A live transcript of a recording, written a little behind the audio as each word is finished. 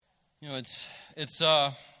You know, it's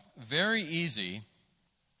very easy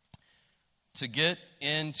to get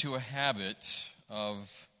into a habit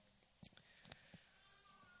of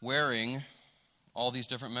wearing all these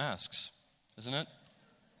different masks, isn't it?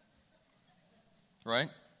 Right?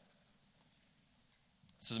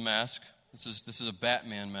 This is a mask. This is a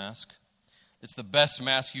Batman mask. It's the best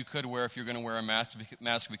mask you could wear if you're going to wear a mask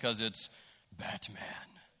because it's Batman.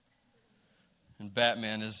 And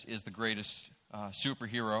Batman is the greatest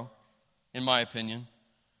superhero, in my opinion.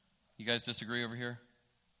 You guys disagree over here?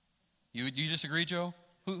 Do you disagree, Joe?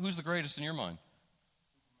 Who's the greatest in your mind?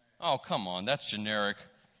 Oh, come on. That's generic.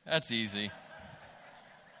 That's easy.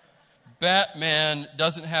 Batman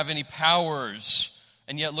doesn't have any powers,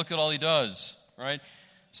 and yet look at all he does, right?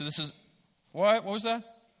 So this is, what was that?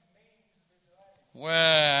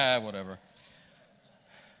 Well, whatever.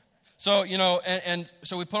 So, and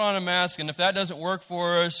so we put on a mask, and if that doesn't work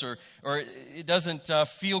for us, or it doesn't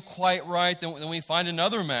feel quite right, then we find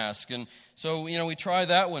another mask. And so, we try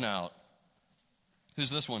that one out. Who's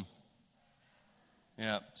this one?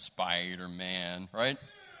 Yeah, Spider-Man, right?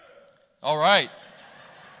 All right.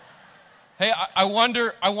 Hey, I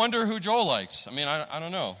wonder who Joel likes. I mean, I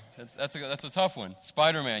don't know. That's a tough one.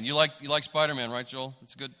 Spider-Man. You like Spider-Man, right, Joel?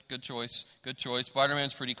 It's a good choice. Good choice.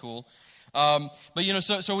 Spider-Man's pretty cool. But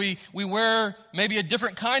so we wear maybe a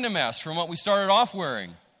different kind of mask from what we started off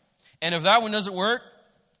wearing. And if that one doesn't work,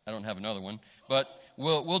 I don't have another one, but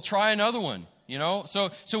we'll try another one,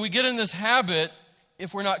 So we get in this habit,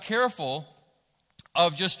 if we're not careful,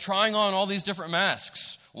 of just trying on all these different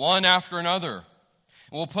masks, one after another.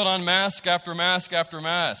 We'll put on mask after mask after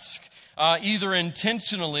mask, either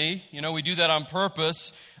intentionally, we do that on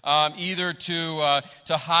purpose, either to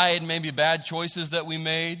hide maybe bad choices that we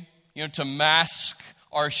made, to mask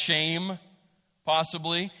our shame,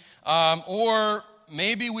 possibly. Or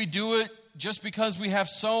maybe we do it just because we have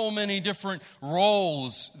so many different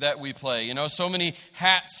roles that we play, so many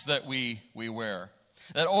hats that we wear.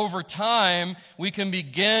 That over time, we can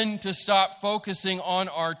begin to stop focusing on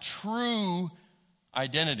our true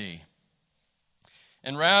identity.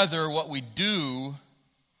 And rather, what we do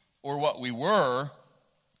or what we were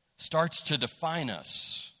starts to define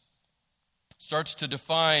us. Starts to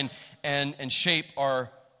define and shape our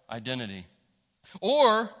identity.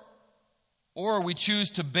 Or we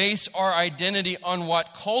choose to base our identity on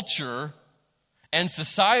what culture and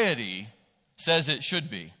society says it should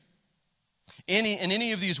be. In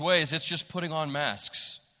any of these ways, it's just putting on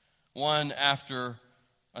masks, one after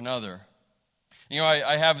another.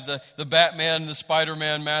 I have the Batman and the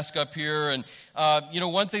Spider-Man mask up here, and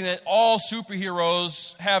one thing that all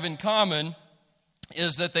superheroes have in common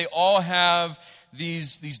is that they all have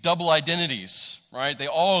these double identities, right? They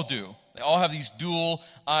all do. They all have these dual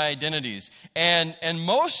identities. And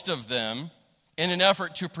most of them, in an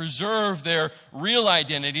effort to preserve their real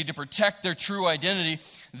identity, to protect their true identity,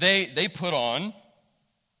 they put on,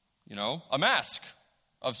 a mask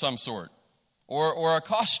of some sort or a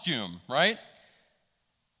costume, right?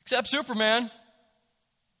 Except Superman.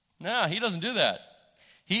 No, he doesn't do that.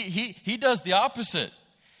 He does the opposite.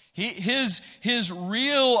 His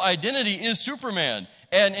real identity is Superman.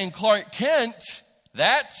 And Clark Kent,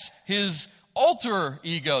 that's his alter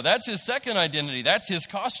ego. That's his second identity. That's his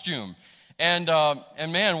costume. And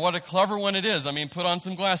man, what a clever one it is. I mean, put on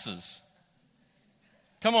some glasses.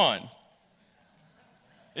 Come on.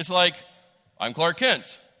 It's like, I'm Clark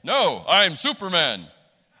Kent. No, I'm Superman.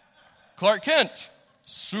 Clark Kent.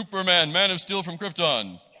 Superman, Man of Steel from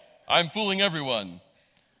Krypton. I'm fooling everyone.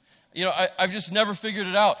 I've just never figured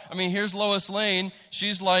it out. I mean, here's Lois Lane.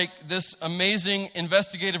 She's like this amazing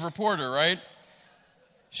investigative reporter, right?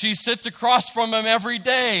 She sits across from him every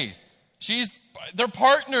day. They're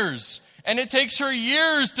partners. And it takes her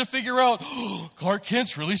years to figure out, Clark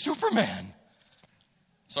Kent's really Superman.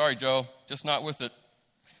 Sorry, Joe, just not with it.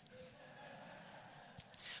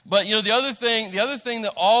 But the other thing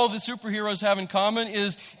that all the superheroes have in common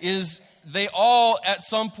is they all, at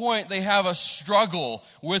some point, they have a struggle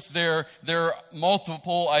with their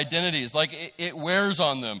multiple identities. Like, it wears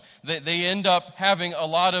on them. They end up having a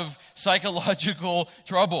lot of psychological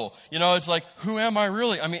trouble. It's like, who am I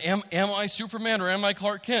really? I mean, am I Superman or am I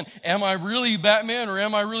Clark Kent? Am I really Batman or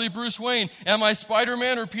am I really Bruce Wayne? Am I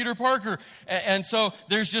Spider-Man or Peter Parker? And so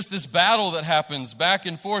there's just this battle that happens back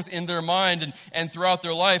and forth in their mind and throughout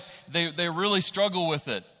their life. They really struggle with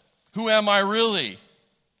it. Who am I really?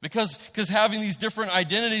 Because having these different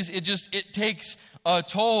identities, it takes a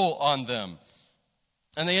toll on them.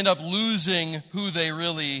 And they end up losing who they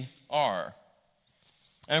really are.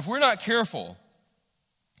 And if we're not careful,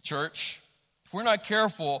 church, if we're not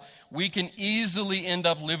careful, we can easily end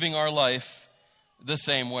up living our life the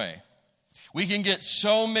same way. We can get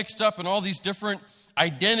so mixed up in all these different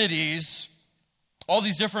identities, all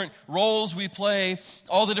these different roles we play,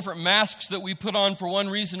 all the different masks that we put on for one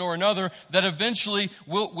reason or another, that eventually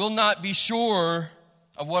we'll not be sure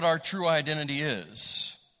of what our true identity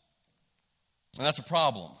is. And that's a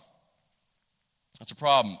problem. That's a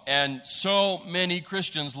problem. And so many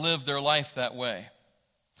Christians live their life that way.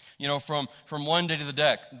 You know, from one day to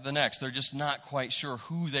the next, they're just not quite sure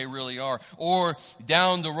who they really are. Or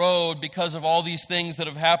down the road, because of all these things that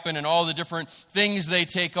have happened and all the different things they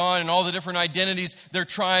take on and all the different identities they're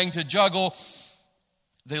trying to juggle,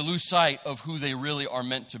 they lose sight of who they really are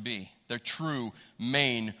meant to be, their true,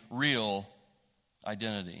 main, real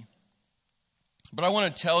identity. But I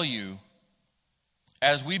want to tell you,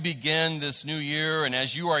 as we begin this new year and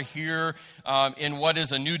as you are here in what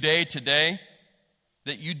is a new day today,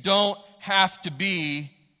 that you don't have to be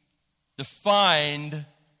defined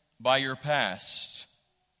by your past.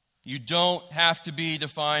 You don't have to be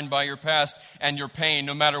defined by your past and your pain,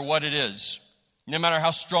 no matter what it is. No matter how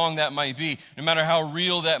strong that might be, no matter how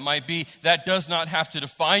real that might be, that does not have to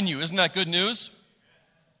define you. Isn't that good news?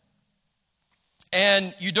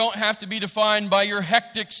 And you don't have to be defined by your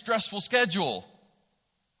hectic, stressful schedule.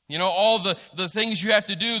 You know, all the things you have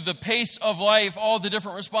to do, the pace of life, all the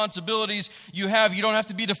different responsibilities you have, you don't have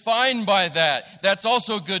to be defined by that. That's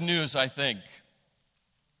also good news, I think.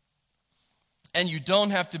 And you don't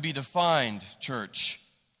have to be defined, church,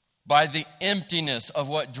 by the emptiness of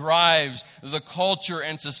what drives the culture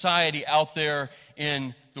and society out there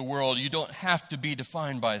in the world. You don't have to be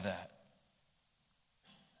defined by that.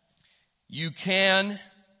 You can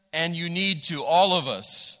and you need to, all of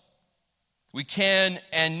us. We can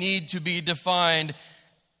and need to be defined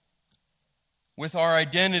with our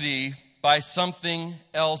identity by something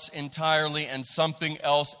else entirely and something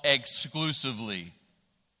else exclusively.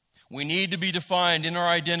 We need to be defined in our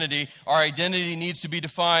identity. Our identity needs to be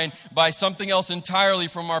defined by something else entirely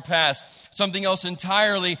from our past, something else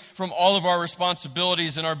entirely from all of our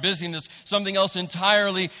responsibilities and our busyness, something else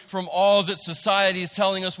entirely from all that society is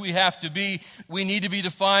telling us we have to be. We need to be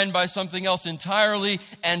defined by something else entirely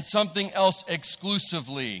and something else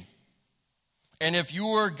exclusively. And if you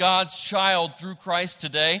are God's child through Christ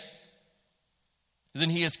today, then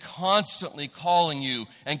He is constantly calling you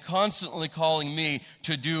and constantly calling me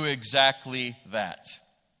to do exactly that.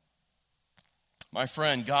 My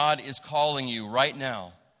friend, God is calling you right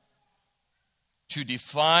now to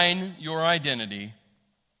define your identity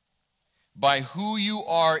by who you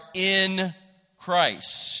are in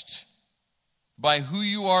Christ. By who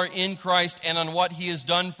you are in Christ and on what He has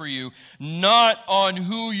done for you, not on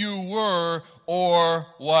who you were or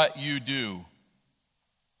what you do.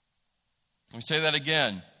 Let me say that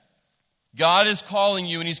again. God is calling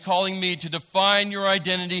you and He's calling me to define your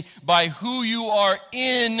identity by who you are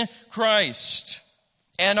in Christ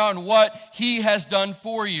and on what He has done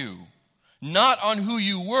for you, not on who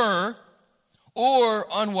you were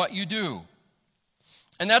or on what you do.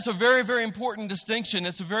 And that's a very, very important distinction.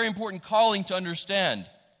 It's a very important calling to understand.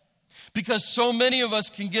 Because so many of us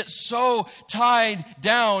can get so tied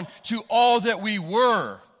down to all that we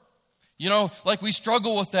were. You know, like we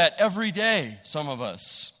struggle with that every day, some of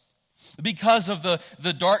us. Because of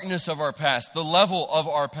the darkness of our past, the level of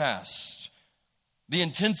our past, the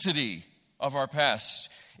intensity of our past.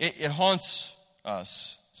 It haunts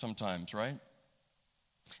us sometimes, right?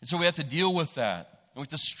 And so we have to deal with that. And we have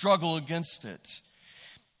to struggle against it.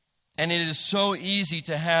 And it is so easy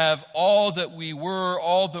to have all that we were,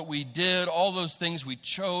 all that we did, all those things we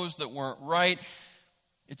chose that weren't right.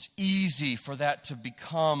 It's easy for that to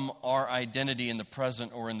become our identity in the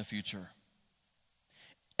present or in the future.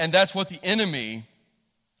 And that's what the enemy,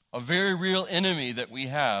 a very real enemy that we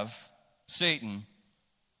have, Satan,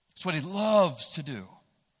 it's what he loves to do.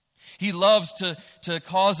 He loves to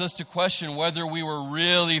cause us to question whether we were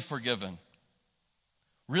really forgiven.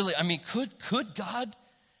 Really, I mean, could God,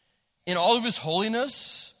 in all of His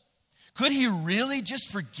holiness, could He really just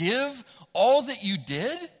forgive all that you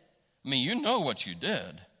did? I mean, you know what you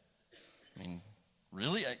did. I mean,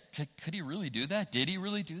 really? Could He really do that? Did He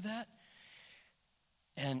really do that?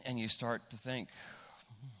 And you start to think,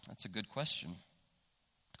 that's a good question.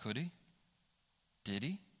 Could He? Did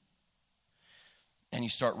He? And you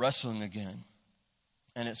start wrestling again.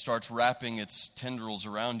 And it starts wrapping its tendrils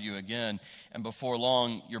around you again. And before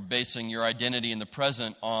long, you're basing your identity in the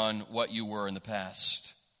present on what you were in the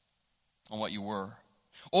past. On what you were.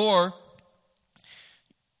 Or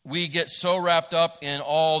we get so wrapped up in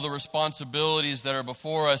all the responsibilities that are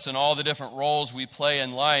before us and all the different roles we play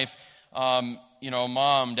in life.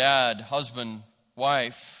 Mom, dad, husband,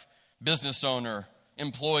 wife, business owner,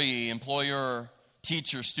 employee, employer,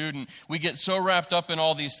 teacher, student. We get so wrapped up in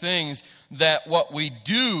all these things that what we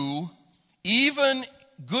do, even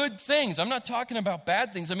good things, I'm not talking about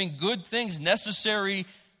bad things, I mean good things, necessary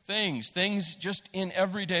things just in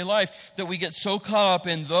everyday life, that we get so caught up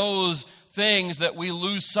in those things that we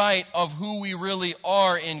lose sight of who we really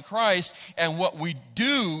are in Christ, and what we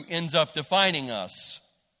do ends up defining us.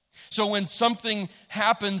 So when something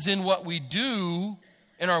happens in what we do,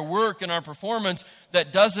 in our work, in our performance,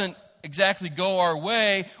 that doesn't exactly go our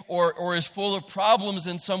way or is full of problems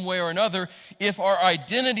in some way or another, if our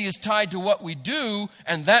identity is tied to what we do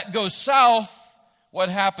and that goes south, what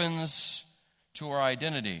happens to our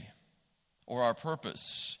identity or our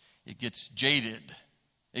purpose? It gets jaded.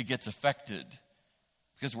 It gets affected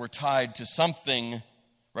because we're tied to something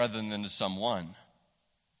rather than to someone.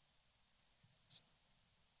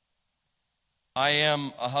 I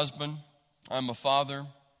am a husband. I'm a father.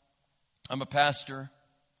 I'm a pastor.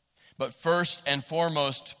 But first and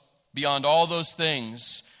foremost, beyond all those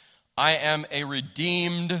things, I am a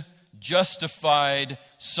redeemed, justified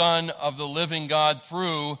son of the living God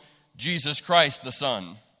through Jesus Christ the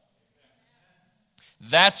Son.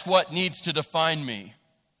 That's what needs to define me.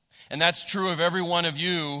 And that's true of every one of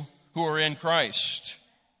you who are in Christ.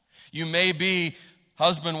 You may be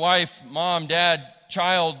husband, wife, mom, dad,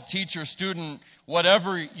 child, teacher, student,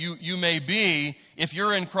 whatever you may be. If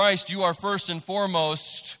you're in Christ, you are first and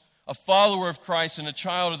foremost a follower of Christ and a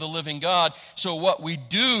child of the living God. So what we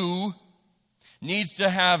do needs to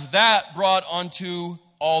have that brought onto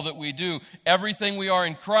all that we do. Everything we are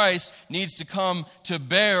in Christ needs to come to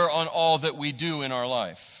bear on all that we do in our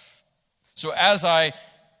life. So as I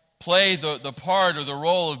play the part or the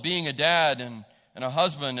role of being a dad and a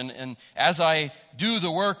husband, and as I do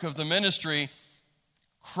the work of the ministry,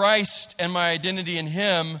 Christ and my identity in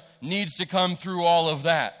Him needs to come through all of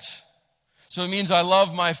that. So it means I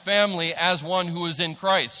love my family as one who is in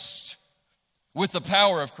Christ, with the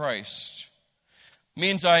power of Christ. It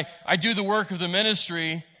means I do the work of the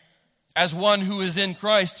ministry as one who is in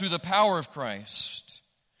Christ through the power of Christ.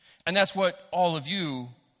 And that's what all of you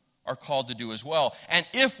are called to do as well. And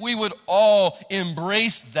if we would all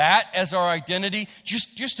embrace that as our identity,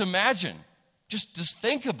 just imagine, just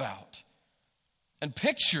think about and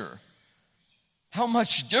picture how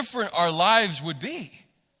much different our lives would be.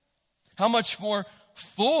 How much more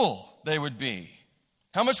full they would be.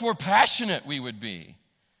 How much more passionate we would be.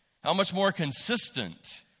 How much more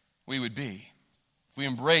consistent we would be if we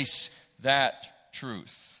embrace that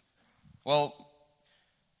truth. Well,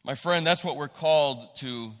 my friend, that's what we're called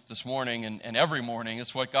to this morning and every morning.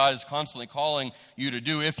 It's what God is constantly calling you to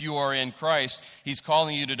do if you are in Christ. He's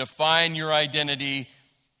calling you to define your identity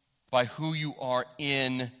by who you are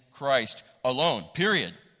in Christ alone,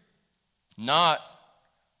 period. Not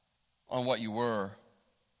on what you were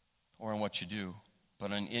or on what you do,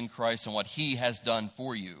 but in Christ and what He has done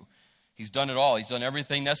for you. He's done it all. He's done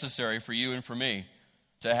everything necessary for you and for me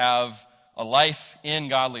to have a life in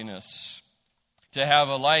godliness, to have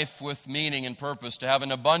a life with meaning and purpose, to have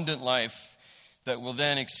an abundant life that will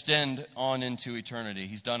then extend on into eternity.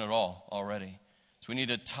 He's done it all already. So we need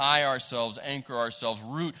to tie ourselves, anchor ourselves,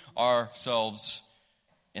 root ourselves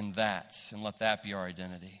in that, and let that be our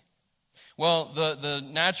identity. Well, the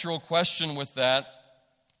natural question with that,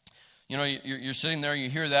 you're sitting there, you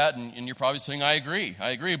hear that, and you're probably saying, I agree.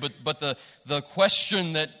 But the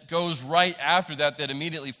question that goes right after that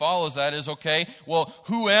immediately follows that is, okay, well,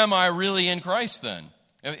 who am I really in Christ then?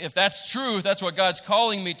 If that's true, if that's what God's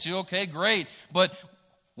calling me to, okay, great. But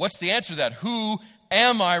what's the answer to that? Who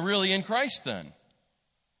am I really in Christ then?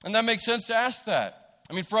 And that makes sense to ask that.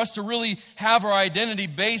 I mean, for us to really have our identity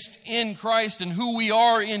based in Christ and who we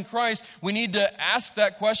are in Christ, we need to ask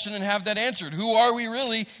that question and have that answered. Who are we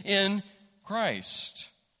really in Christ?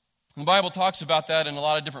 The Bible talks about that in a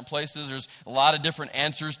lot of different places. There's a lot of different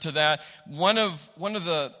answers to that. One of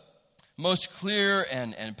the most clear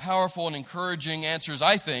and powerful and encouraging answers,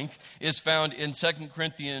 I think, is found in 2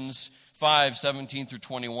 Corinthians 5:17 through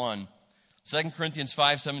 21. 2 Corinthians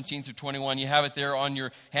 5:17 through 21. You have it there on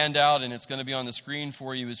your handout, and it's going to be on the screen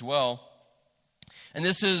for you as well. And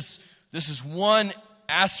this is one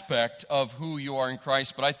aspect of who you are in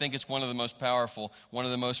Christ, but I think it's one of the most powerful, one of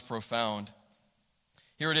the most profound.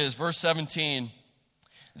 Here it is, verse 17.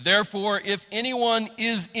 Therefore, if anyone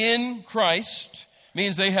is in Christ,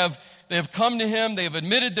 means they have come to Him, they have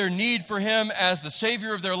admitted their need for Him as the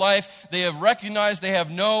Savior of their life, they have recognized they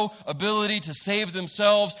have no ability to save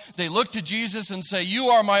themselves, they look to Jesus and say, you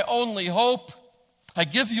are my only hope, I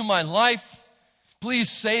give you my life, please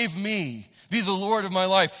save me, be the Lord of my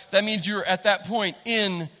life. That means you're at that point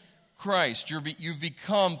in Christ, you've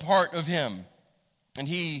become part of Him, and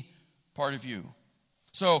He part of you.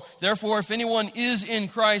 So, therefore, if anyone is in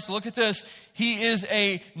Christ, look at this, he is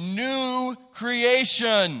a new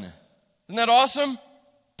creation. Isn't that awesome?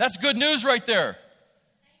 That's good news right there.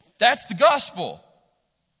 That's the gospel.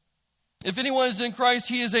 If anyone is in Christ,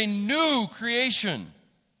 he is a new creation.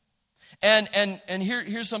 And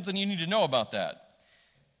here's something you need to know about that.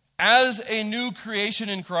 As a new creation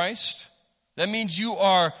in Christ, that means you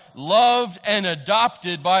are loved and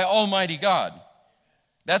adopted by Almighty God.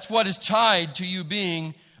 That's what is tied to you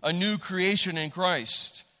being a new creation in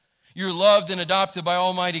Christ. You're loved and adopted by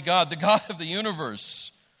Almighty God, the God of the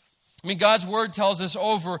universe. I mean, God's Word tells us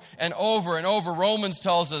over and over and over. Romans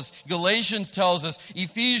tells us, Galatians tells us,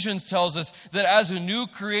 Ephesians tells us that as a new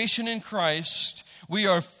creation in Christ, we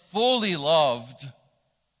are fully loved,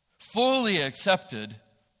 fully accepted,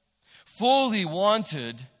 fully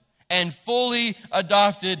wanted, and fully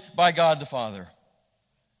adopted by God the Father.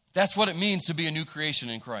 That's what it means to be a new creation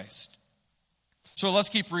in Christ. So let's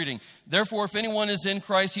keep reading. Therefore, if anyone is in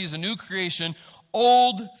Christ, he is a new creation.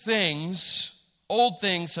 Old things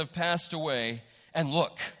have passed away, and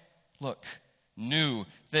look, new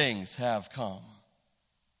things have come.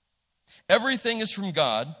 Everything is from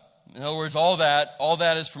God. In other words, all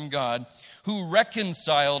that is from God, who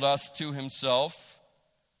reconciled us to himself.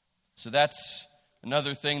 So that's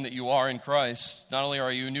another thing that you are in Christ. Not only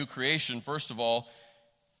are you a new creation, first of all,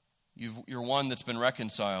 you're one that's been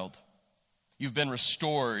reconciled. You've been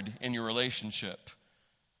restored in your relationship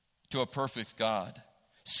to a perfect God.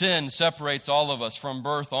 Sin separates all of us from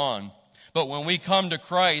birth on. But when we come to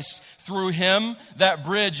Christ, through him, that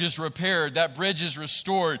bridge is repaired, that bridge is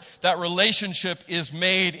restored, that relationship is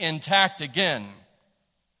made intact again.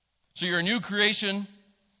 So you're a new creation.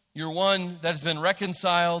 You're one that has been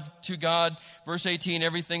reconciled to God. Verse 18,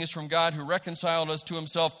 everything is from God who reconciled us to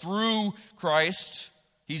himself through Christ.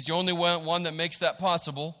 He's the only one that makes that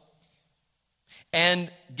possible. And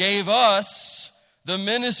gave us the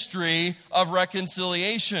ministry of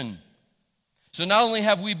reconciliation. So not only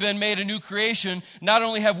have we been made a new creation, not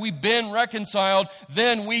only have we been reconciled,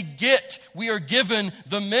 then we are given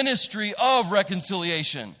the ministry of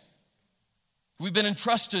reconciliation. We've been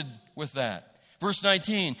entrusted with that. Verse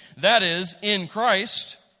 19, that is, in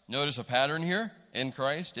Christ. Notice a pattern here. In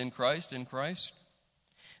Christ, in Christ, in Christ.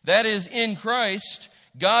 That is, in Christ,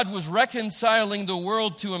 God was reconciling the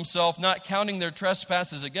world to himself, not counting their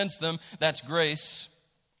trespasses against them. That's grace.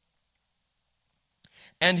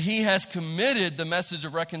 And he has committed the message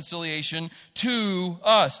of reconciliation to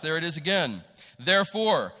us. There it is again.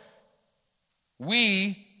 Therefore,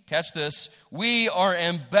 catch this, we are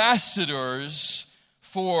ambassadors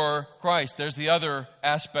for Christ. There's the other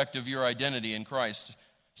aspect of your identity in Christ.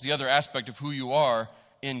 It's the other aspect of who you are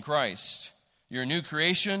in Christ. You're a new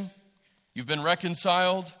creation. You've been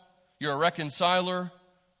reconciled. You're a reconciler.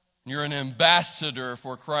 You're an ambassador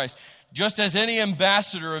for Christ. Just as any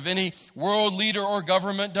ambassador of any world leader or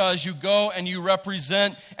government does, you go and you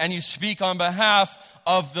represent and you speak on behalf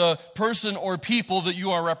of the person or people that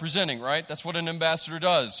you are representing, right? That's what an ambassador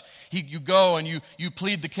does. You go and you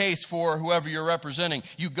plead the case for whoever you're representing.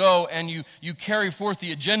 You go and you carry forth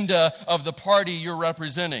the agenda of the party you're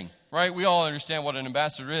representing. Right? We all understand what an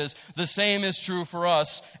ambassador is. The same is true for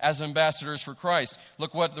us as ambassadors for Christ.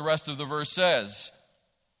 Look what the rest of the verse says.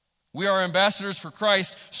 We are ambassadors for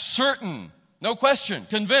Christ, certain, no question,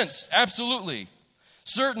 convinced, absolutely,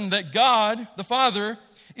 certain that God, the Father,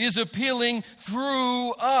 is appealing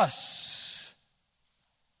through us.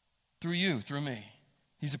 Through you, through me.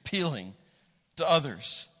 He's appealing to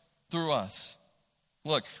others through us.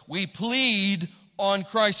 Look, we plead on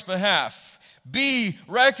Christ's behalf. Be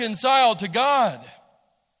reconciled to God.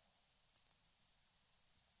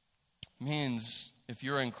 Means if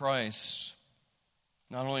you're in Christ,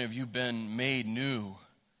 not only have you been made new,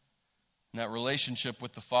 and that relationship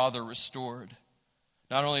with the Father restored,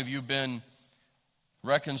 not only have you been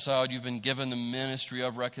reconciled, you've been given the ministry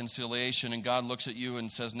of reconciliation, and God looks at you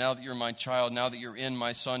and says, now that you're my child, now that you're in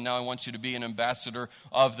my son, now I want you to be an ambassador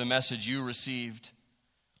of the message you received.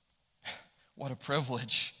 What a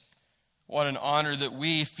privilege. What an honor that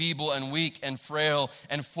we, feeble and weak and frail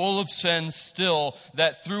and full of sin still,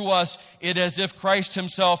 that through us, it is as if Christ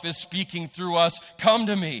himself is speaking through us. Come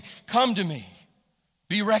to me,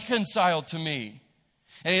 be reconciled to me.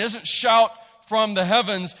 And he doesn't shout from the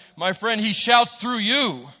heavens, my friend, he shouts through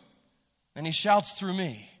you. And he shouts through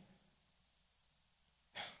me.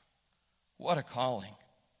 What a calling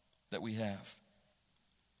that we have.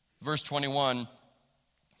 Verse 21,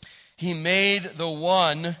 he made the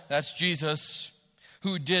one, that's Jesus,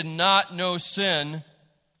 who did not know sin,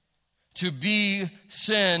 to be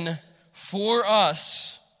sin for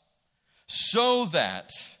us, so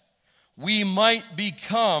that we might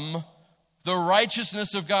become the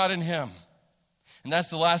righteousness of God in him. And that's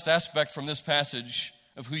the last aspect from this passage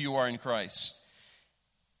of who you are in Christ.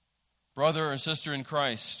 Brother or sister in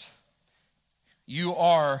Christ, you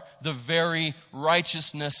are the very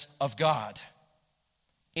righteousness of God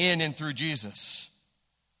in and through Jesus.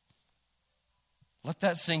 Let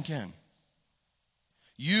that sink in.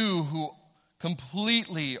 You who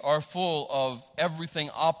completely are full of everything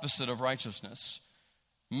opposite of righteousness,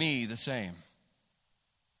 me the same.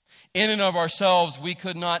 In and of ourselves, we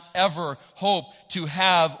could not ever hope to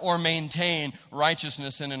have or maintain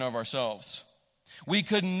righteousness in and of ourselves. We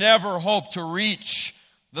could never hope to reach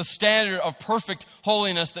the standard of perfect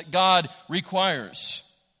holiness that God requires,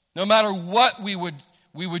 no matter what we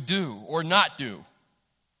would do or not do.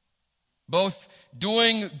 Both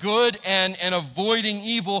doing good and avoiding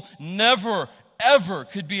evil never, ever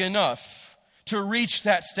could be enough to reach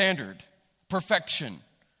that standard, perfection,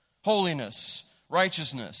 holiness,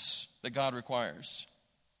 righteousness that God requires.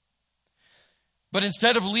 But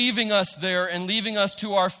instead of leaving us there and leaving us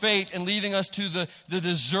to our fate and leaving us to the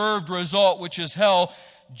deserved result, which is hell,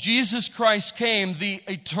 Jesus Christ came, the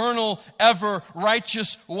eternal, ever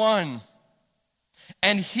righteous one.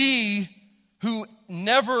 And he who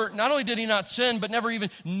never, not only did he not sin, but never even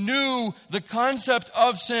knew the concept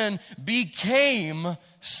of sin, became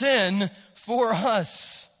sin for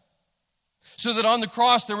us. So that on the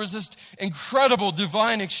cross there was this incredible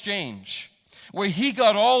divine exchange where he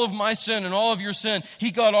got all of my sin and all of your sin.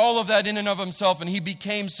 He got all of that in and of himself, and he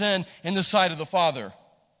became sin in the sight of the Father.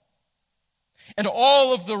 And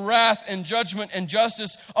all of the wrath and judgment and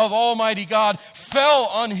justice of Almighty God fell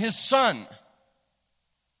on his Son,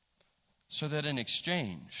 so that in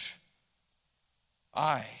exchange,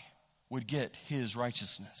 I would get his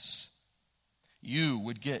righteousness. You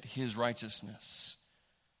would get his righteousness,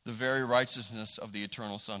 the very righteousness of the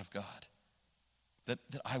eternal Son of God. That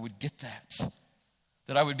I would get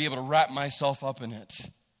that I would be able to wrap myself up in it.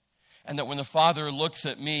 And that when the Father looks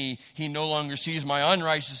at me, he no longer sees my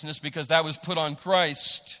unrighteousness because that was put on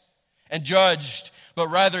Christ and judged. But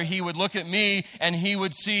rather he would look at me and he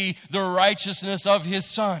would see the righteousness of his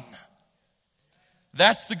Son.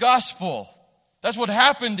 That's the gospel. That's what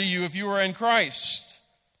happened to you if you were in Christ.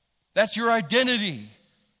 That's your identity.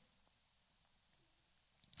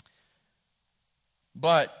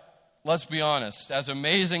 But let's be honest, as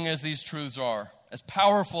amazing as these truths are, as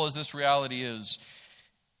powerful as this reality is,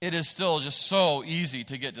 it is still just so easy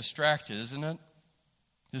to get distracted, isn't it?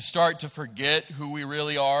 To start to forget who we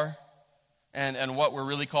really are and what we're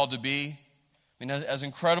really called to be. I mean, as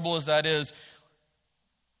incredible as that is,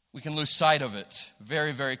 we can lose sight of it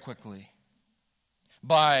very, very quickly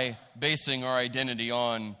by basing our identity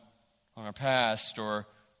on our past or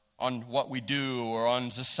on what we do or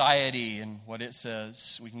on society and what it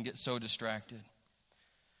says. We can get so distracted.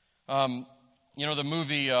 The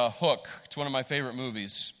movie Hook, it's one of my favorite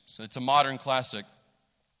movies. So it's a modern classic.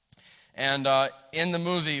 And in the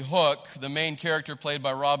movie Hook, the main character played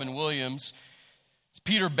by Robin Williams is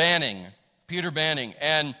Peter Banning.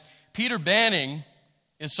 And Peter Banning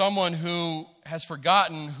is someone who has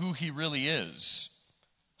forgotten who he really is.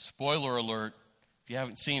 Spoiler alert, if you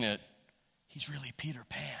haven't seen it, he's really Peter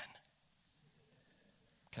Pan.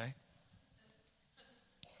 Okay?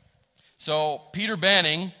 So Peter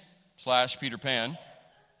Banning / Peter Pan,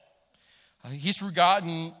 he's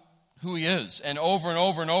forgotten who he is. And over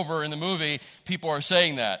in the movie, people are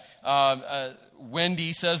saying that.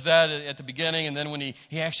 Wendy says that at the beginning, and then when he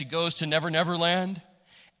actually goes to Never Never Land,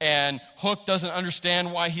 and Hook doesn't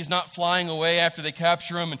understand why he's not flying away after they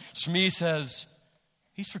capture him, and Smee says,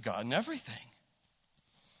 he's forgotten everything.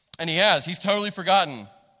 And he has. He's totally forgotten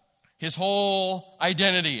his whole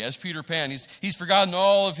identity as Peter Pan. He's forgotten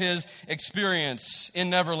all of his experience in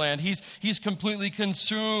Neverland. He's completely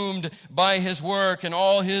consumed by his work and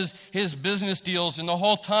all his business deals. And the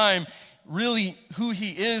whole time, really who he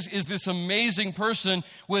is this amazing person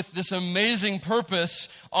with this amazing purpose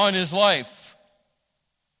on his life.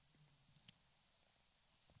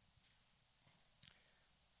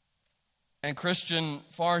 And Christian,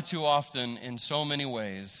 far too often, in so many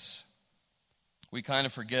ways, we kind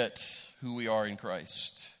of forget who we are in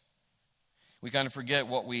Christ. We kind of forget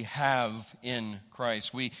what we have in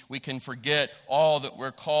Christ. We can forget all that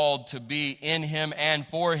we're called to be in him and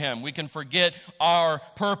for him. We can forget our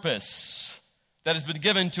purpose that has been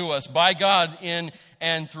given to us by God in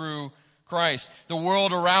and through Christ. The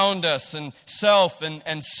world around us and self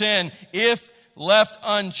and sin, if left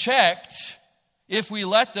unchecked, if we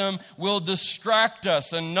let them, will distract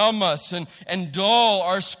us and numb us and dull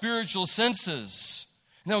our spiritual senses.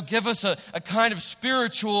 And they'll give us a kind of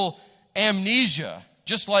spiritual amnesia,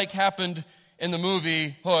 just like happened in the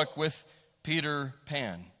movie Hook with Peter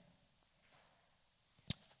Pan.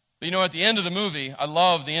 But at the end of the movie, I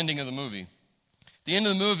love the ending of the movie. At the end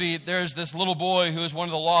of the movie, there's this little boy who is one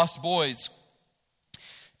of the lost boys.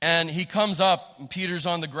 And he comes up, and Peter's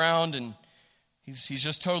on the ground, and he's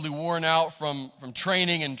just totally worn out from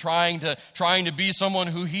training and trying to be someone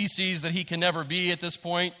who he sees that he can never be at this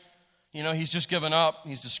point. He's just given up.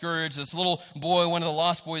 He's discouraged. This little boy, one of the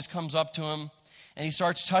lost boys, comes up to him, and he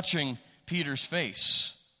starts touching Peter's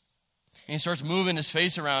face. And he starts moving his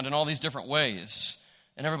face around in all these different ways.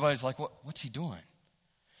 And everybody's like, what's he doing?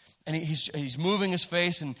 And he's moving his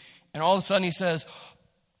face, and all of a sudden he says,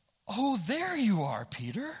 "Oh, there you are,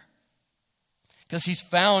 Peter." Because he's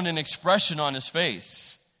found an expression on his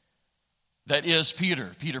face that is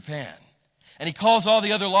Peter Pan. And he calls all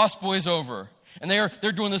the other lost boys over. And they're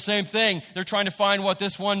doing the same thing. They're trying to find what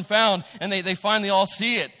this one found. And they finally all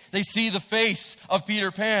see it. They see the face of Peter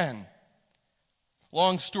Pan.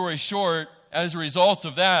 Long story short, as a result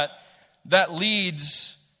of that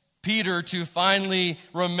leads Peter to finally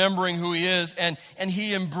remembering who he is, and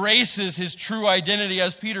he embraces his true identity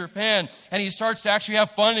as Peter Pan, and he starts to actually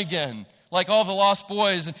have fun again, like all the lost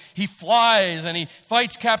boys, and he flies, and he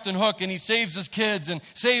fights Captain Hook, and he saves his kids, and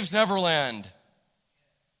saves Neverland.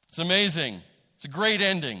 It's amazing. It's a great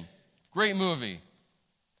ending. Great movie.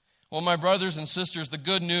 Well, my brothers and sisters, the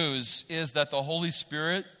good news is that the Holy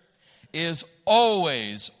Spirit is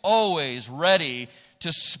always, always ready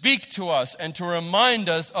to speak to us and to remind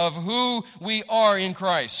us of who we are in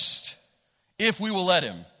Christ, if we will let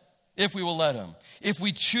him. If we will let him. If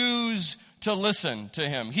we choose to listen to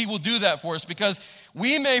him. He will do that for us, because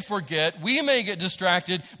we may forget, we may get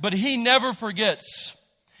distracted, but he never forgets.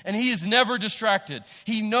 And he is never distracted.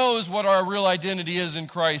 He knows what our real identity is in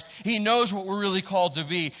Christ. He knows what we're really called to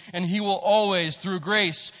be. And he will always, through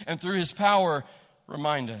grace and through his power,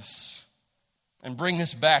 remind us and bring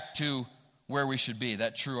us back to where we should be,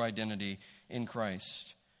 that true identity in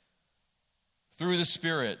Christ. Through the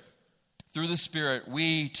Spirit,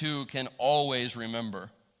 we too can always remember.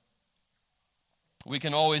 We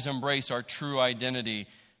can always embrace our true identity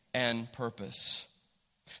and purpose.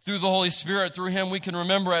 Through the Holy Spirit, through him, we can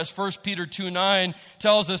remember, as 1 Peter 2:9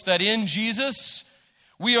 tells us, that in Jesus,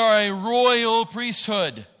 we are a royal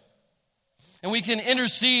priesthood. And we can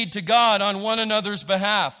intercede to God on one another's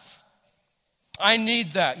behalf. I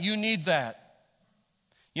need that. You need that.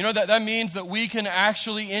 That means that we can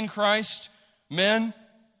actually, in Christ, men,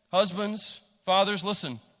 husbands, fathers,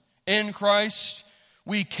 listen, in Christ,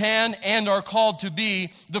 we can and are called to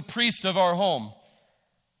be the priest of our home,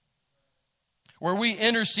 where we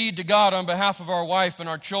intercede to God on behalf of our wife and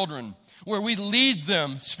our children, where we lead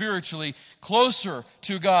them spiritually closer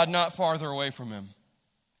to God, not farther away from him.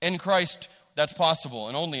 In Christ, that's possible,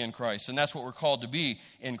 and only in Christ, and that's what we're called to be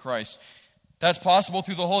in Christ. That's possible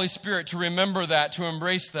through the Holy Spirit, to remember that, to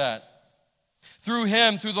embrace that. Through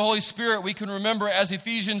him, through the Holy Spirit, we can remember, as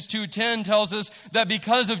Ephesians 2:10 tells us, that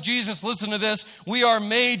because of Jesus, listen to this, we are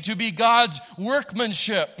made to be God's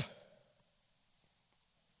workmanship.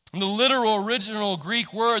 And the literal original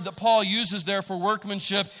Greek word that Paul uses there for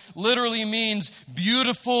workmanship literally means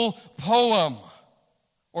beautiful poem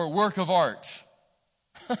or work of art.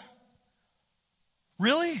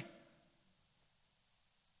 Really?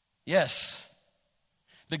 Yes.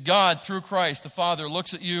 That God, through Christ, the Father,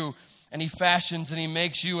 looks at you and he fashions and he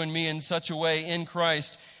makes you and me in such a way in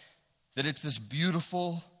Christ that it's this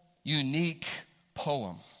beautiful, unique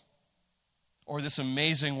poem or this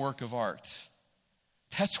amazing work of art.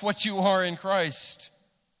 That's what you are in Christ.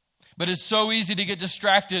 But it's so easy to get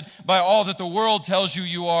distracted by all that the world tells you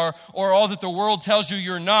you are, or all that the world tells you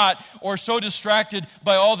you're not, or so distracted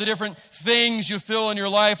by all the different things you feel in your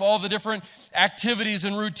life, all the different activities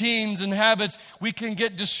and routines and habits. We can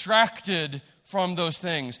get distracted from those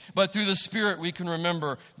things. But through the Spirit, we can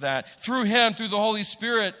remember that. Through him, through the Holy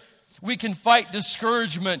Spirit, we can fight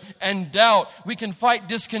discouragement and doubt. We can fight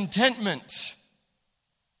discontentment.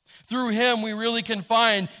 Through him, we really can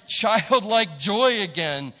find childlike joy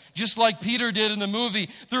again, just like Peter did in the movie.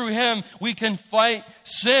 Through him, we can fight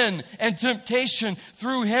sin and temptation.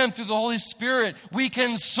 Through him, through the Holy Spirit, we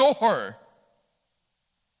can soar.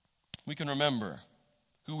 We can remember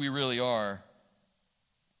who we really are,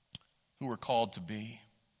 who we're called to be.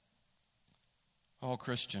 Oh,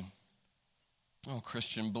 Christian,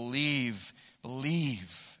 believe,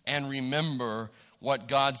 and remember what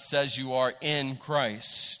God says you are in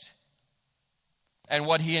Christ, and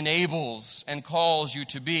what he enables and calls you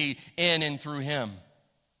to be in and through him.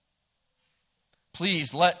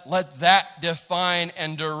 Please let that define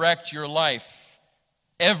and direct your life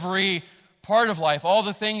every part of life, all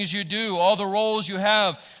the things you do, all the roles you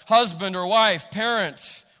have, husband or wife,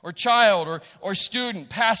 parent or child or student,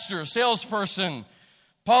 pastor, salesperson,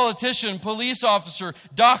 politician, police officer,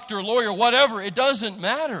 doctor, lawyer, whatever, it doesn't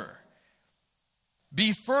matter.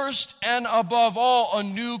 Be first and above all a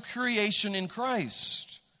new creation in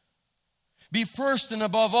Christ. Be first and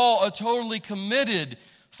above all a totally committed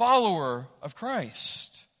follower of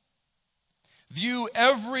Christ. View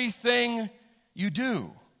everything you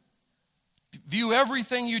do. View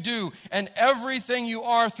everything you do and everything you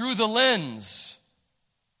are through the lens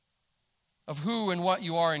of who and what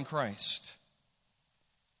you are in Christ.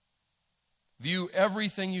 View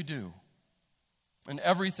everything you do and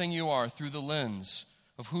everything you are through the lens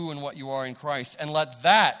of who and what you are in Christ, and let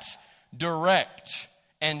that direct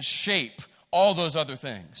and shape all those other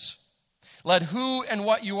things. Let who and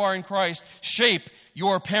what you are in Christ shape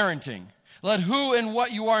your parenting. Let who and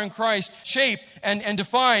what you are in Christ shape and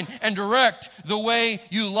define and direct the way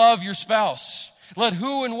you love your spouse. Let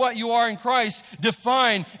who and what you are in Christ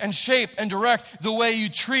define and shape and direct the way you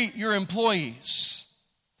treat your employees.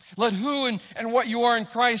 Let who and what you are in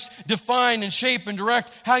Christ define and shape and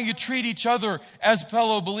direct how you treat each other as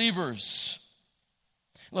fellow believers.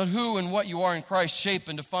 Let who and what you are in Christ shape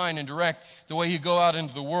and define and direct the way you go out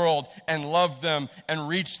into the world and love them and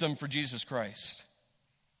reach them for Jesus Christ.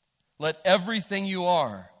 Let everything you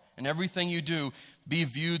are and everything you do be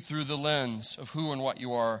viewed through the lens of who and what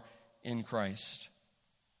you are in Christ.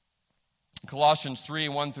 Colossians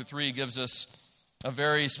 3:1-3 gives us a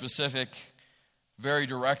very specific, very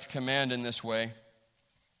direct command in this way.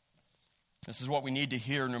 This is what we need to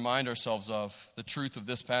hear and remind ourselves of, the truth of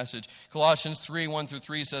this passage. Colossians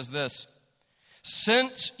 3:1-3 says this: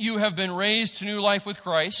 Since you have been raised to new life with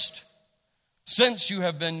Christ,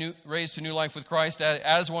 raised to new life with Christ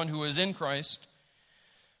as one who is in Christ,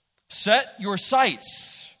 set your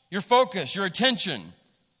sights, your focus, your attention,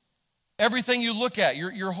 everything you look at,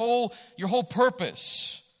 your whole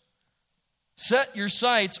purpose. Set your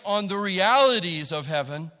sights on the realities of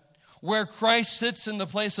heaven, where Christ sits in the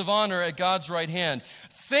place of honor at God's right hand.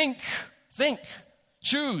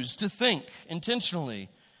 Choose to think intentionally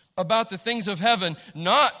about the things of heaven,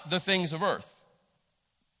 not the things of earth.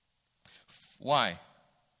 Why?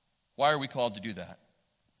 Why are we called to do that?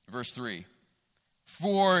 Verse 3.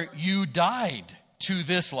 For you died to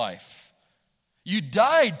this life. You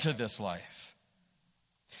died to this life.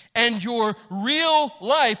 And your real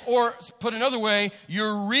life, or put another way,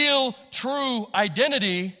 your real true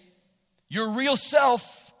identity, your real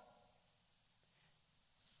self,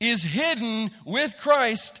 is hidden with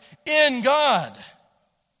Christ in God.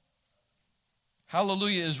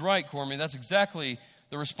 Hallelujah is right, Cormy. That's exactly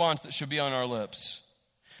the response that should be on our lips.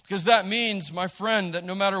 Because that means, my friend, that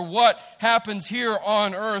no matter what happens here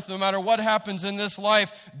on earth, no matter what happens in this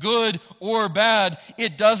life, good or bad,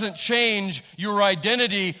 it doesn't change your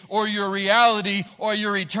identity or your reality or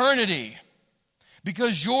your eternity.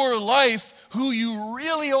 Because your life, who you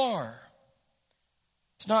really are,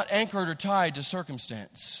 is not anchored or tied to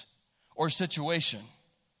circumstance or situation.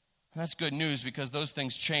 And that's good news, because those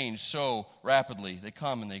things change so rapidly. They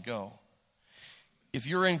come and they go. If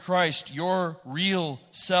you're in Christ, your real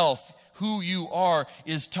self, who you are,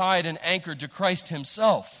 is tied and anchored to Christ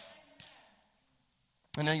himself.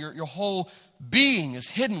 And now your whole being is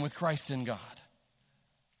hidden with Christ in God.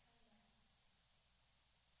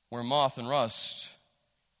 Where moth and rust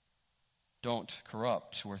don't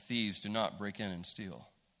corrupt, where thieves do not break in and steal.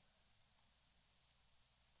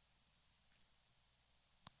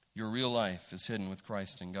 Your real life is hidden with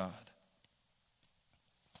Christ in God.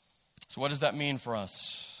 So what does that mean for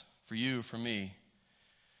us, for you, for me?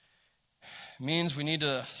 It means we need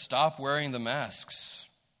to stop wearing the masks.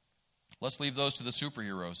 Let's leave those to the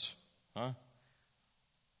superheroes. Let's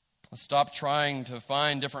stop trying to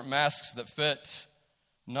find different masks that fit.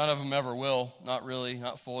 None of them ever will. Not really,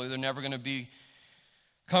 not fully. They're never going to be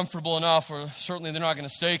comfortable enough, or certainly they're not going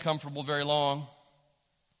to stay comfortable very long.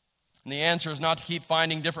 And the answer is not to keep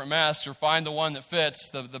finding different masks or find the one that fits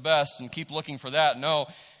the best and keep looking for that. No.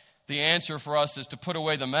 The answer for us is to put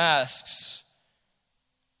away the masks,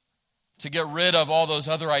 to get rid of all those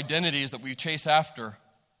other identities that we chase after,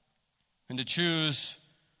 and to choose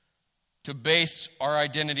to base our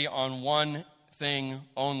identity on one thing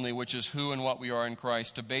only, which is who and what we are in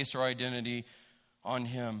Christ, to base our identity on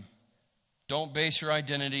him. Don't base your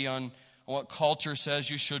identity on what culture says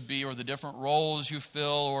you should be, or the different roles you fill,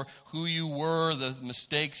 or who you were, the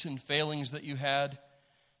mistakes and failings that you had.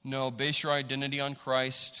 No, base your identity on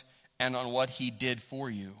Christ and on what he did for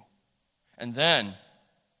you. And then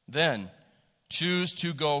choose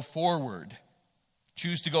to go forward.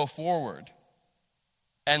 Choose to go forward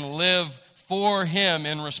and live for him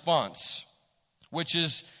in response, which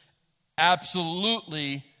is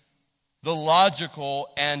absolutely the logical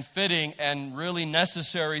and fitting and really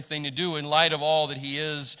necessary thing to do in light of all that he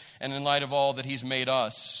is and in light of all that he's made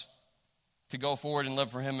us, to go forward and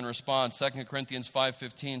live for him in response. 2 Corinthians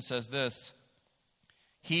 5:15 says this: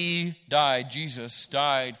 He died, Jesus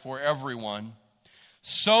died for everyone,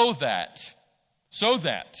 so that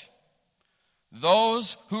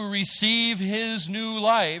those who receive his new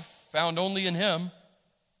life, found only in him,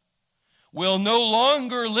 will no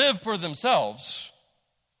longer live for themselves.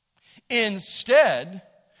 Instead,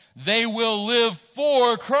 they will live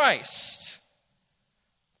for Christ,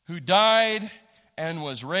 who died and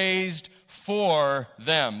was raised for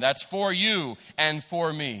them. That's for you and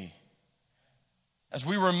for me. As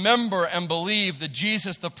we remember and believe that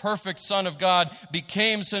Jesus, the perfect Son of God,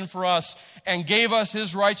 became sin for us and gave us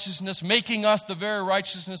his righteousness, making us the very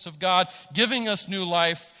righteousness of God, giving us new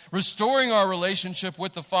life, restoring our relationship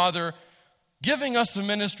with the Father, giving us the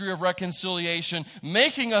ministry of reconciliation,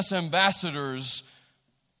 making us ambassadors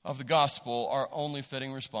of the gospel, our only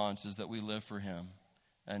fitting response is that we live for him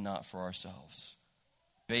and not for ourselves.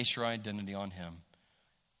 Base your identity on him,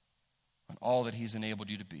 on all that he's enabled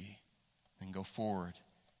you to be, and go forward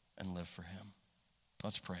and live for him.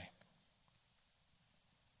 Let's pray.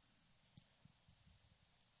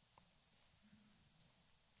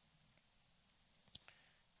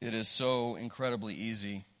 It is so incredibly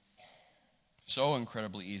easy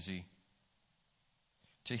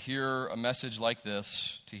to hear a message like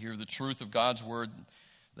this, to hear the truth of God's word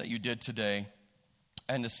that you did today,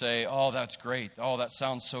 and to say, oh, that's great. Oh, that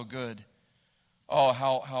sounds so good. Oh,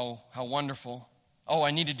 how wonderful. Oh,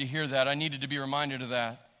 I needed to hear that. I needed to be reminded of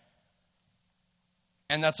that.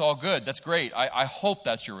 And that's all good. That's great. I hope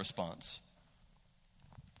that's your response.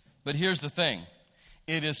 But here's the thing.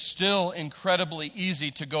 It is still incredibly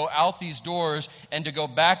easy to go out these doors and to go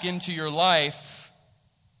back into your life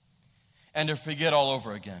and to forget all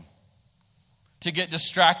over again. To get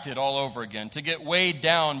distracted all over again. To get weighed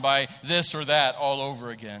down by this or that all over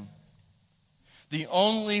again. The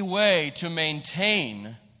only way to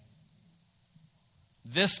maintain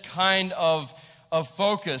this kind of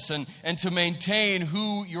focus and to maintain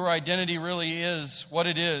who your identity really is, what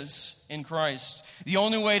it is in Christ. The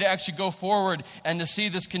only way to actually go forward and to see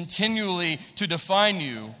this continually to define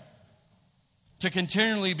you, to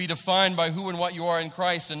continually be defined by who and what you are in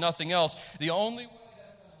Christ and nothing else, the only way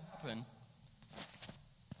that's going to happen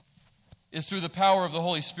is through the power of the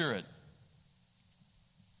Holy Spirit.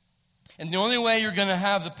 And the only way you're going to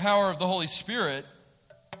have the power of the Holy Spirit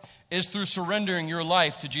is through surrendering your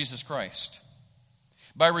life to Jesus Christ.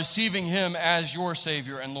 By receiving him as your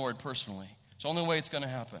Savior and Lord personally. It's the only way it's going to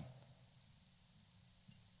happen.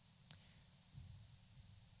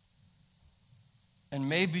 And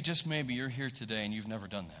maybe, just maybe, you're here today and you've never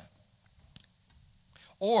done that.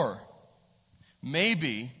 Or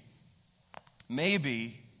maybe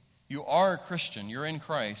you are a Christian, you're in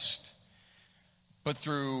Christ, but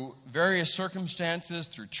through various circumstances,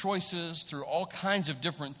 through choices, through all kinds of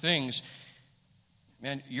different things,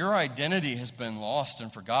 man, your identity has been lost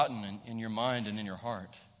and forgotten in your mind and in your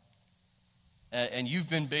heart. And you've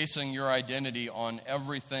been basing your identity on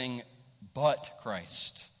everything but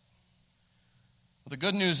Christ. Well, the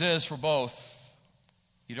good news is for both,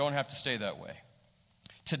 you don't have to stay that way.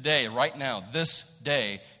 Today, right now, this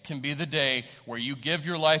day can be the day where you give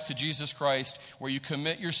your life to Jesus Christ, where you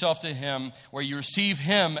commit yourself to him, where you receive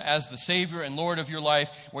him as the Savior and Lord of your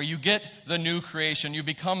life, where you get the new creation, you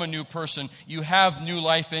become a new person, you have new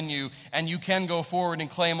life in you, and you can go forward and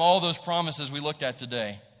claim all those promises we looked at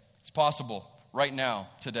today. It's possible right now,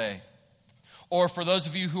 today. Or for those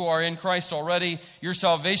of you who are in Christ already, your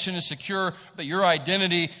salvation is secure, but your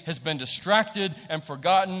identity has been distracted and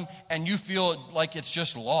forgotten, and you feel like it's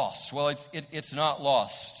just lost. Well, it's not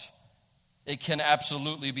lost. It can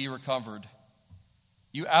absolutely be recovered.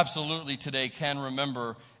 You absolutely today can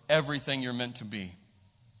remember everything you're meant to be.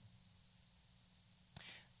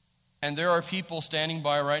 And there are people standing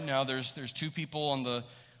by right now. There's two people on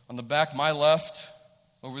the back, my left,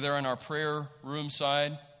 over there on our prayer room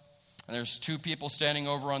side. And there's two people standing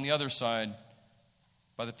over on the other side,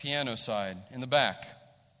 by the piano side, in the back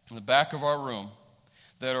of our room,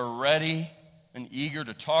 that are ready and eager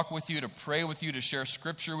to talk with you, to pray with you, to share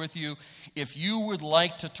scripture with you. If you would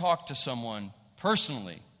like to talk to someone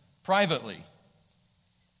personally, privately,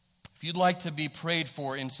 if you'd like to be prayed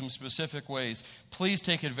for in some specific ways, please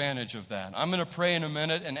take advantage of that. I'm going to pray in a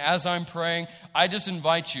minute, and as I'm praying, I just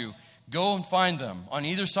invite you, go and find them on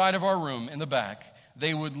either side of our room in the back.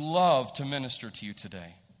 They would love to minister to you today.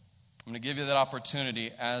 I'm going to give you that opportunity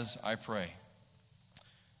as I pray.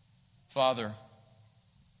 Father,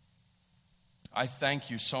 I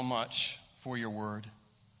thank you so much for your word.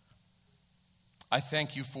 I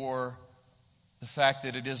thank you for the fact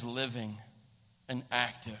that it is living and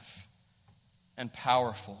active and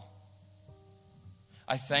powerful.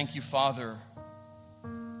 I thank you, Father,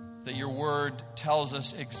 that your word tells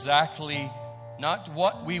us exactly not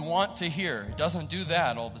what we want to hear. It doesn't do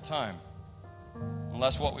that all the time,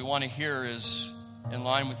 unless what we want to hear is in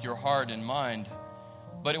line with your heart and mind.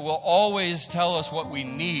 But it will always tell us what we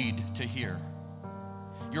need to hear.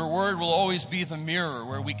 Your word will always be the mirror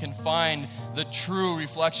where we can find the true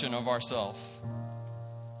reflection of ourselves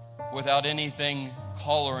without anything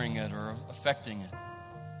coloring it or affecting it.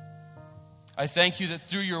 I thank you that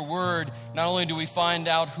through your word, not only do we find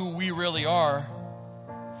out who we really are,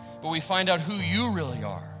 but we find out who you really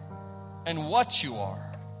are and what you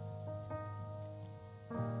are.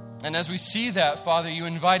 And as we see that, Father, you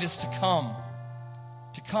invite us to come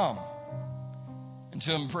and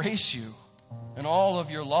to embrace you in all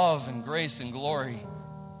of your love and grace and glory.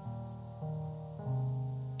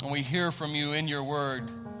 And we hear from you in your word,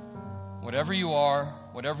 whatever you are,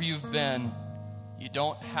 whatever you've been, you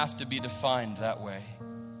don't have to be defined that way.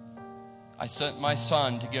 I sent my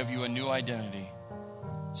Son to give you a new identity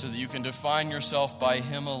so that you can define yourself by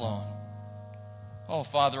him alone. Oh,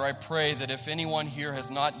 Father, I pray that if anyone here has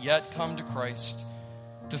not yet come to Christ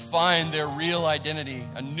to find their real identity,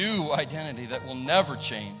 a new identity that will never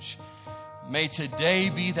change, may today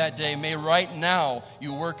be that day. May right now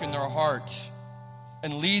you work in their heart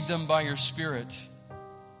and lead them by your Spirit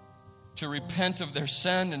to repent of their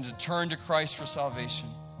sin and to turn to Christ for salvation.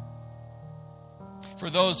 For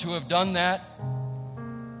those who have done that,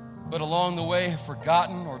 but along the way have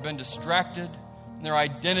forgotten or been distracted, and their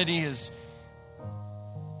identity is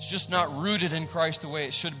just not rooted in Christ the way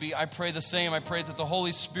it should be, I pray the same. I pray that the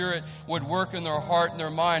Holy Spirit would work in their heart and their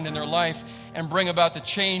mind and their life and bring about the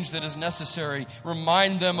change that is necessary.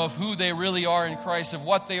 Remind them of who they really are in Christ, of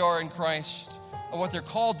what they are in Christ, of what they're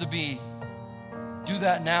called to be. Do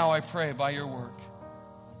that now, I pray, by your work.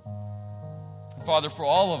 Father, for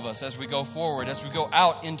all of us as we go forward, as we go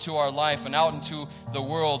out into our life and out into the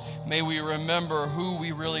world, may we remember who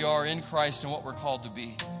we really are in Christ and what we're called to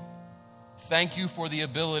be. Thank you for the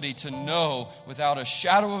ability to know without a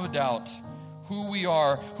shadow of a doubt who we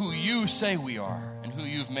are, who you say we are, and who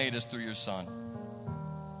you've made us through your Son.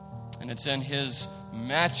 And it's in his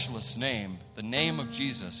matchless name, the name of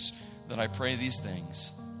Jesus, that I pray these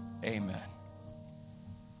things. Amen.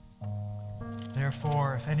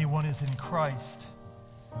 Therefore, if anyone is in Christ,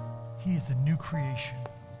 he is a new creation.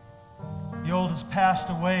 The old has passed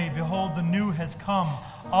away. Behold, the new has come.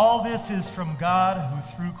 All this is from God,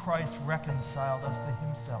 who through Christ reconciled us to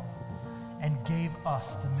himself and gave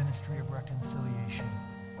us the ministry of reconciliation.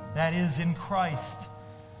 That is, in Christ,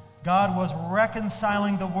 God was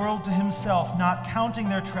reconciling the world to himself, not counting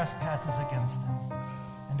their trespasses against them,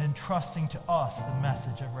 and entrusting to us the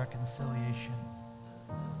message of reconciliation.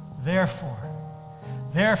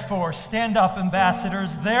 Therefore, stand up,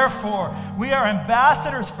 ambassadors. Therefore, we are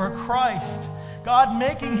ambassadors for Christ, God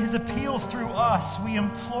making his appeal through us. We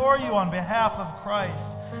implore you on behalf of Christ,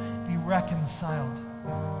 be reconciled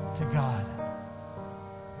to God.